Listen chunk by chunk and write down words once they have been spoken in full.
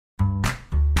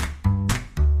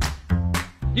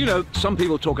You know, some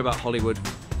people talk about Hollywood,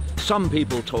 some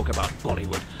people talk about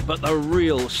Bollywood, but the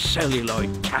real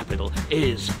celluloid capital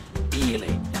is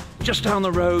Ealing. Just down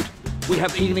the road, we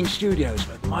have Ealing Studios,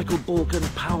 where Michael Balkan,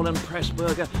 Powell and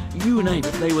Pressburger, you name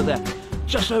it, they were there.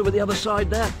 Just over the other side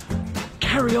there,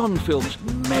 Carry On films,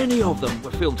 many of them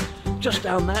were filmed. Just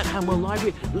down there, Hanwell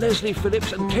Library, Leslie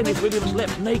Phillips and Kenneth Williams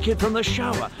leapt naked from the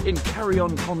shower in Carry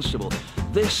On Constable.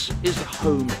 This is the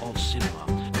home of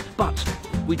cinema. But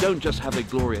we don't just have a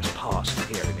glorious past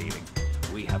here in Ealing.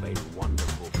 We have a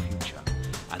wonderful future.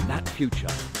 And that future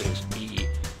is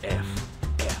EFF,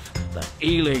 the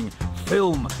Ealing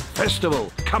Film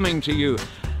Festival, coming to you.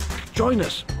 Join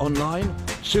us online.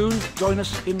 Soon, join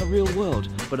us in the real world.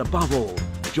 But above all,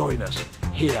 join us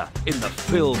here in the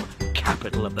film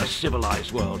capital of the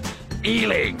civilized world,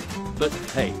 Ealing. But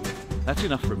hey, that's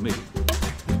enough from me.